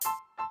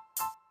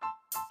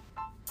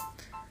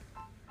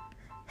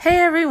Hey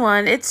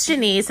everyone, it's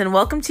Janice and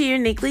welcome to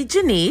Uniquely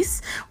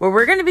Janice, where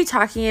we're going to be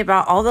talking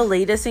about all the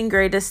latest and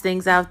greatest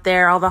things out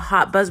there, all the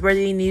hot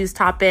buzzworthy news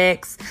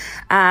topics.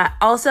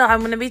 Also,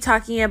 I'm going to be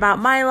talking about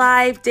my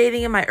life,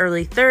 dating in my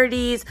early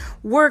 30s,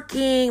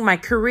 working, my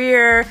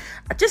career,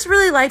 just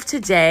really life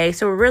today.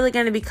 So we're really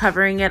going to be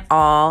covering it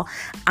all.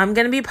 I'm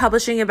going to be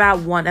publishing about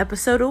one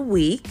episode a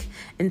week.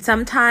 And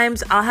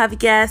sometimes I'll have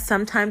guests,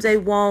 sometimes I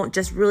won't.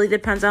 Just really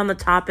depends on the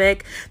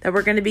topic that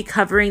we're going to be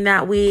covering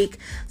that week.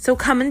 So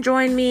come and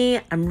join me.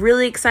 I'm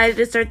really excited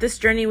to start this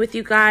journey with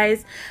you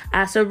guys.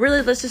 So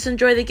really, let's just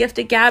enjoy the gift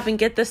of gab and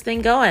get this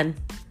thing going.